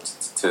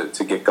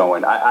to get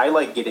going. I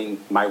like getting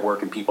my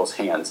work in people's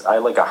hands. I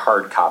like a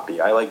hard copy.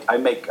 I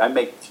make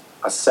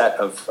a set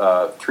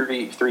of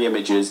three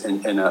images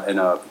in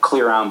a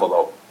clear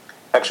envelope.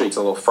 Actually, it's a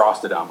little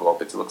frosted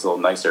envelope. It looks a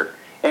little nicer.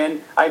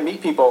 And I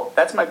meet people.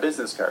 That's my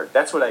business card.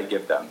 That's what I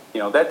give them.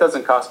 That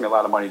doesn't cost me a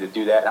lot of money to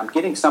do that. I'm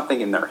getting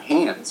something in their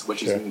hands,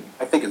 which is,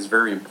 I think, is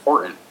very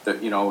important.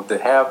 To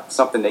have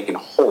something they can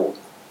hold.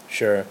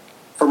 Sure.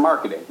 For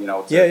marketing.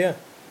 Yeah.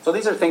 So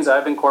these are things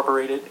I've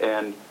incorporated,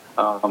 and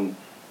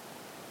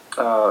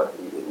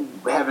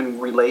having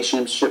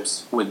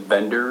relationships with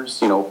vendors,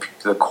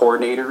 the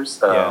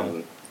coordinators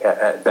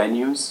at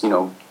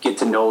venues, get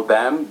to know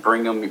them,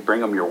 bring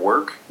them your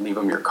work, leave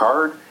them your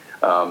card.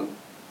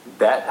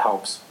 That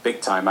helps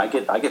big time. I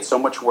get so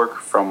much work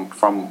from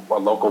a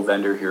local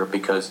vendor here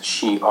because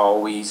she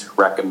always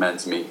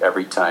recommends me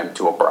every time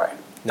to a bride.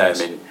 Nice.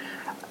 I mean,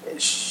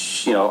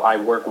 I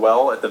work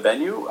well at the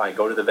venue. I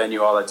go to the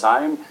venue all the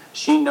time.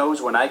 She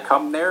knows when I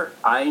come there,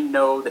 I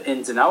know the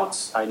ins and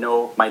outs. I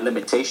know my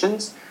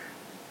limitations.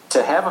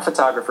 To have a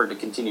photographer to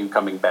continue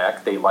coming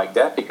back, they like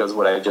that because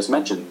what I just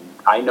mentioned,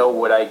 I know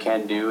what I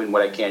can do and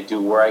what I can't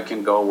do, where I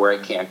can go, where I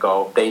can't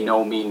go. They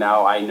know me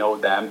now. I know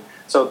them.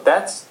 So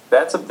that's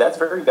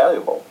very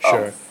valuable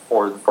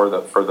for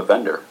the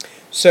vendor.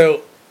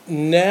 So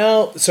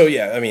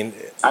yeah, I mean,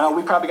 I know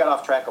we probably got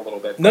off track a little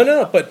bit.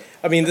 No, but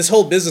I mean, this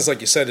whole business,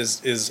 like you said,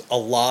 is a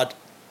lot.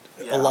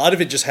 Yeah. A lot of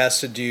it just has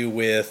to do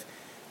with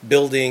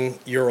building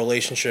your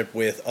relationship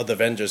with other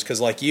vendors.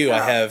 Because, like you, I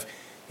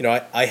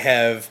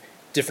have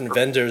different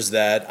vendors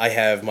that I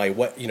have my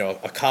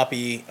a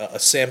copy, a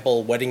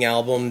sample wedding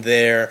album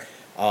there.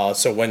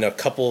 So when a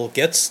couple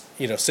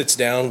sits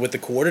down with the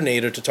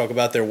coordinator to talk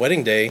about their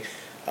wedding day,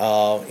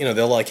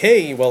 they're like,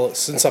 hey, well,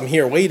 since I'm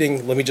here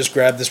waiting, let me just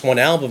grab this one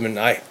album. And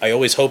I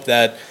always hope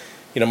that,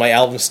 my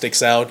album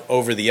sticks out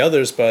over the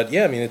others. But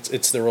yeah, I mean,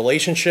 it's the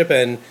relationship.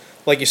 And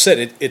like you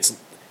said, it's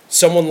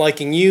someone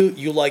liking you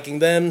liking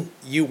them,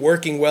 you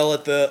working well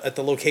at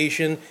the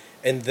location.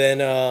 And then,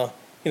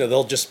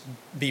 they'll just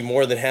be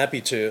more than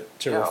happy to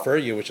refer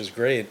you, which is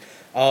great.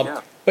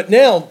 But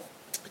now,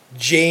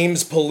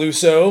 James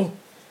Peluso,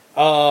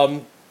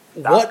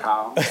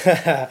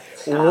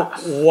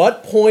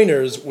 what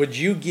pointers would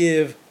you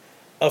give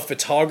a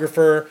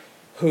photographer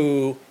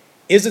who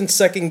isn't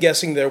second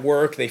guessing their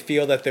work? They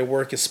feel that their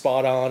work is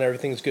spot on,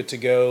 everything's good to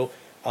go,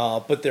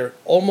 but they're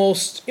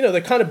almost,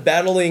 they're kind of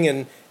battling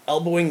and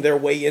elbowing their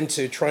way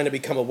into trying to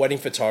become a wedding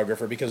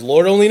photographer because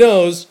Lord only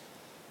knows,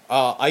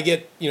 I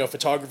get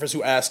photographers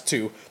who ask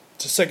to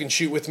second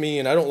shoot with me,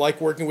 and I don't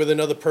like working with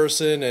another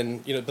person,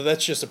 and but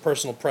that's just a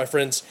personal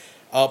preference.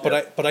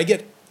 But I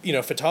get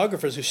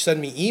photographers who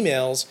send me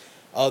emails.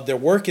 Their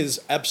work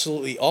is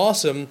absolutely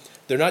awesome.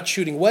 They're not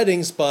shooting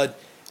weddings, but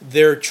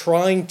they're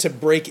trying to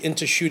break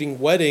into shooting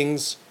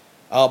weddings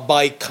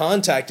by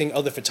contacting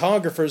other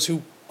photographers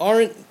who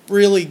aren't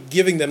really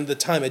giving them the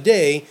time of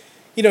day.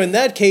 In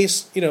that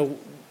case,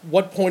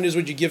 what pointers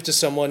would you give to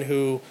someone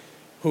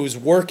whose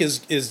work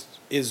is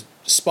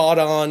spot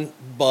on,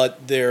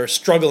 but they're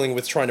struggling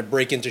with trying to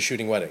break into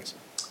shooting weddings?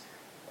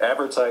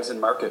 Advertise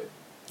and market.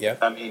 Yeah.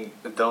 I mean,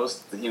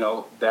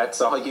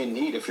 that's all you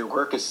need. If your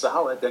work is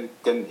solid, then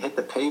hit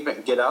the pavement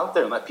and get out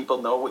there and let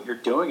people know what you're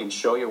doing and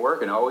show your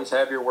work, and always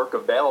have your work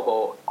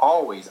available,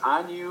 always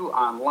on you,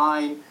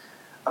 online,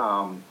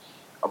 a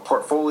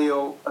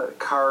portfolio,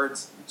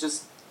 cards.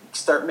 Just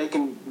start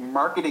making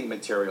marketing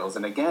materials.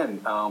 And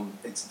again,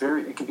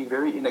 it can be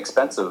very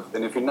inexpensive.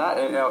 And if you're not,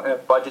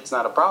 if budget's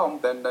not a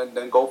problem,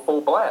 then go full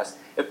blast.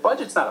 If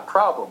budget's not a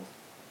problem,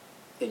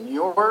 and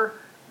you're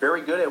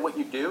very good at what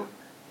you do,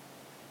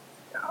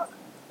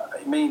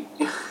 I mean,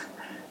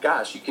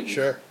 gosh, you can.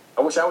 Sure.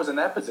 I wish I was in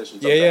that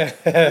position. Sometimes.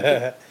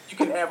 Yeah. You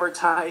can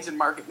advertise and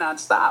market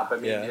nonstop. I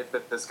mean,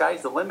 if the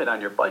sky's the limit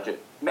on your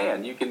budget,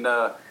 man, you can.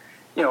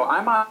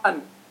 I'm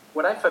on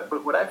what I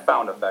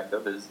found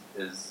effective is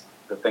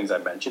the things I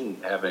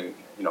mentioned, having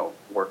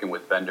working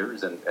with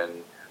vendors and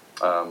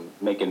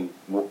making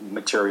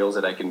materials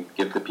that I can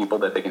give to people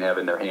that they can have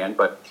in their hand.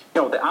 But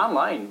the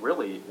online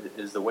really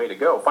is the way to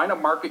go. Find a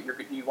market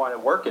you want to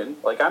work in.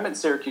 Like I'm in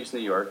Syracuse, New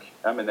York.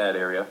 I'm in that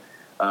area.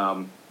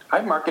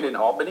 I market in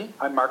Albany.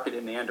 I market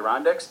in the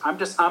Adirondacks. I'm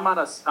on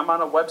a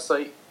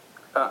website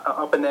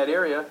up in that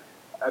area.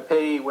 I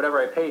pay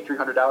whatever I pay,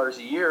 $300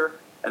 a year,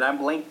 and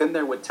I'm linked in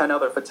there with 10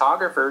 other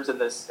photographers.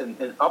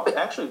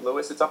 Actually,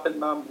 Lewis, it's up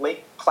in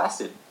Lake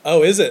Placid.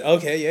 Oh, is it?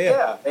 Okay,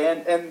 yeah.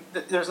 Yeah, and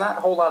there's not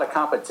a whole lot of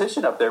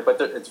competition up there,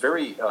 but it's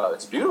very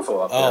it's beautiful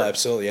up there. Oh,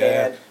 absolutely,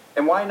 yeah.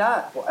 And why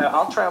not?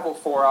 I'll travel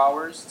 4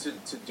 hours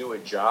to do a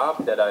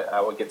job that I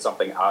will get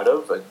something out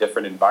of, a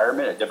different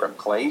environment, a different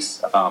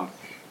place.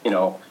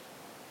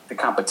 The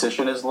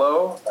competition is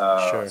low.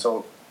 Sure.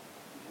 So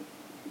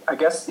I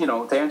guess,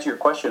 to answer your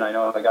question, I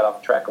know I got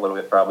off track a little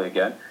bit probably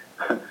again.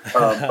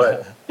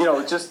 But,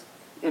 just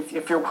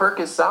if your work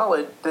is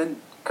solid,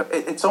 then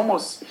it's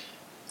almost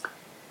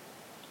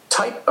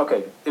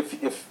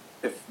if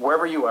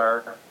wherever you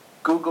are,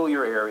 Google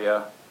your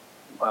area.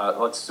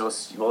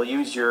 We'll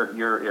use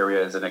your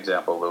area as an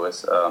example,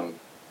 Lewis,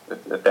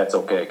 if that's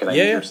okay. Can I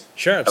use yours?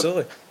 Sure,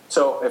 absolutely.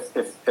 So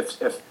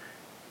if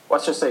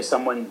let's just say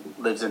someone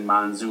lives in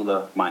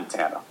Missoula,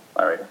 Montana,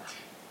 all right?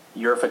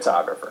 You're a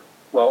photographer.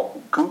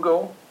 Well,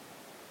 Google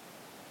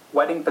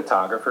wedding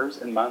photographers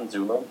in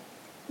Missoula,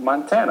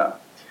 Montana.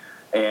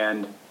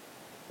 And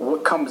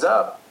what comes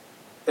up,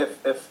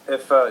 if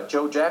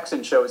Joe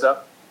Jackson shows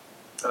up,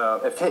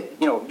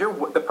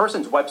 the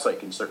person's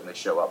website can certainly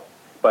show up.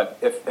 But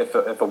if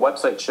a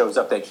website shows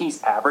up that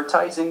he's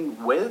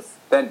advertising with,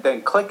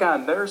 then click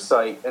on their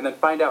site and then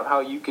find out how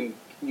you can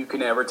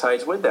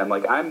advertise with them.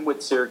 Like I'm with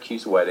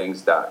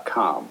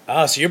SyracuseWeddings.com.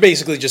 So you're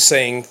basically just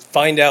saying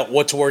find out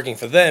what's working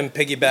for them,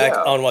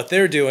 piggyback on what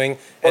they're doing,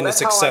 and the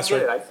success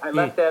rate. I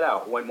left that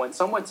out. When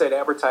someone said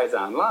advertise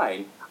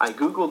online, I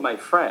Googled my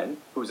friend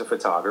who's a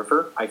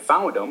photographer. I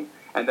found him,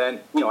 and then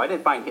I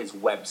didn't find his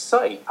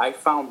website. I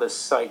found the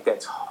site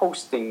that's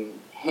hosting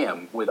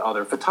him with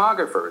other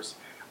photographers,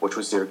 which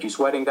was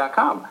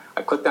SyracuseWedding.com.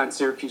 I clicked on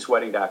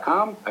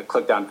SyracuseWedding.com. I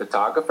clicked on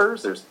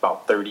photographers. There's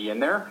about 30 in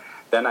there.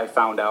 Then I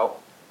found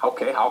out,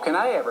 okay, how can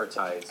I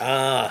advertise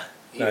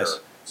here? Nice.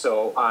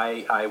 So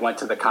I went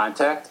to the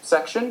contact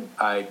section.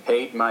 I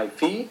paid my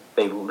fee.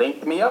 They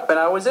linked me up, and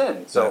I was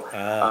in. So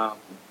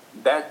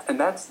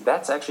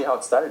that's actually how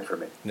it started for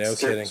me. No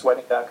kidding.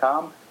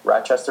 SyracuseWedding.com,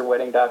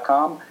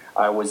 RochesterWedding.com.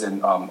 I was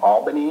in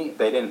Albany.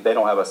 They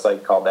don't have a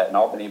site called that in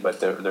Albany,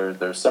 but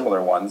there's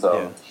similar ones.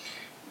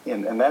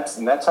 And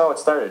that's how it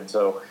started.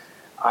 So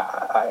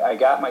I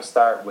got my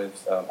start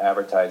with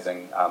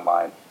advertising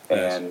online.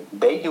 And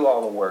they do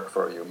all the work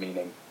for you,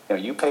 meaning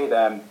you pay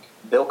them,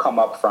 they'll come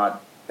up front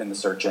in the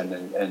search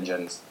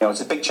engines. It's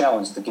a big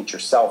challenge to get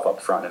yourself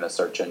up front in a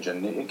search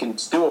engine.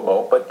 It's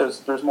doable, but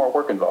there's more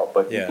work involved.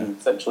 But you can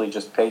essentially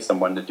just pay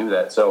someone to do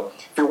that. So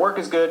if your work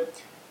is good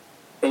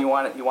and you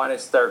want to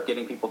start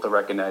getting people to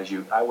recognize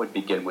you, I would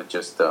begin with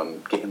just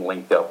getting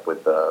linked up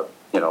with a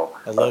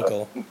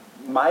local.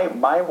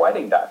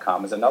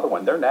 MyWedding.com is another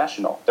one. They're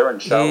national. They're in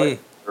Charlotte.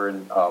 They're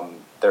in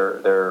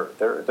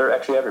they're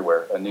actually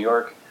everywhere. In New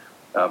York.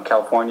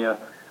 California.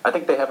 I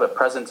think they have a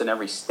presence in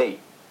every state.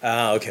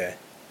 Okay.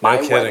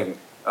 No kidding.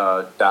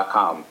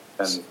 MyWedding.com,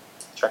 and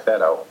check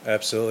that out.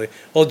 Absolutely.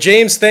 Well,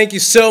 James, thank you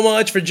so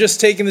much for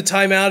just taking the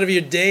time out of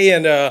your day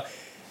and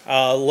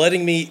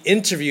letting me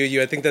interview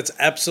you. I think that's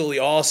absolutely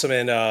awesome,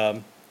 and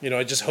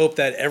I just hope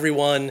that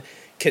everyone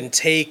can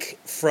take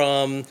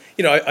from.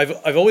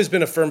 I've always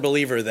been a firm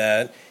believer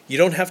that you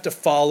don't have to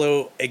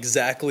follow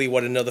exactly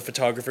what another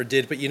photographer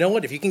did, but you know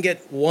what? If you can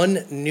get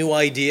one new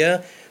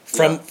idea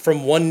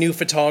from one new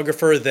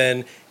photographer,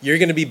 then you're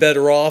going to be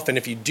better off. And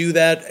if you do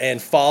that and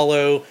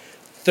follow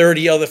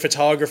 30 other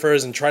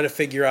photographers and try to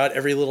figure out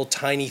every little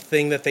tiny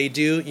thing that they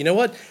do, you know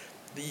what?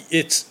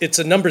 It's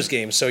a numbers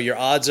game. So your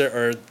odds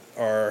are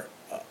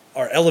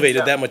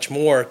elevated that much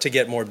more to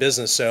get more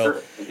business.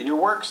 So your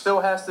work still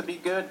has to be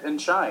good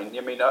and shine.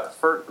 I mean,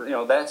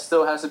 that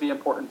still has to be an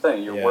important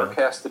thing. Your work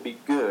has to be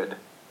good.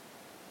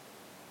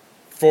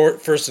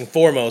 First and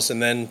foremost, and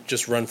then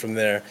just run from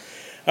there.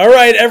 All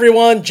right,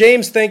 everyone.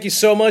 James, thank you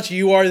so much.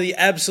 You are the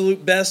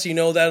absolute best. You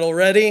know that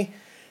already.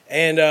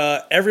 And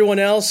everyone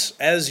else,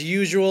 as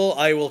usual,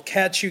 I will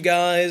catch you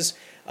guys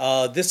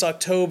this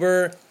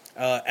October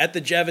at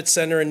the Javits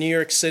Center in New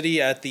York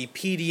City at the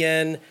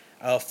PDN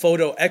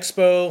Photo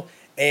Expo.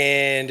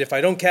 And if I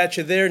don't catch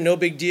you there, no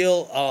big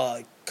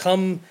deal.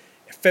 Come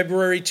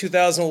February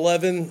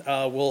 2011,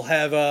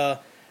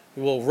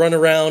 we'll run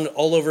around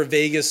all over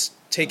Vegas,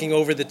 taking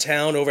over the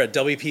town over at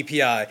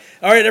WPPI.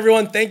 All right,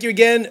 everyone, thank you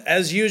again.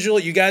 As usual,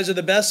 you guys are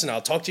the best, and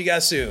I'll talk to you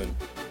guys soon.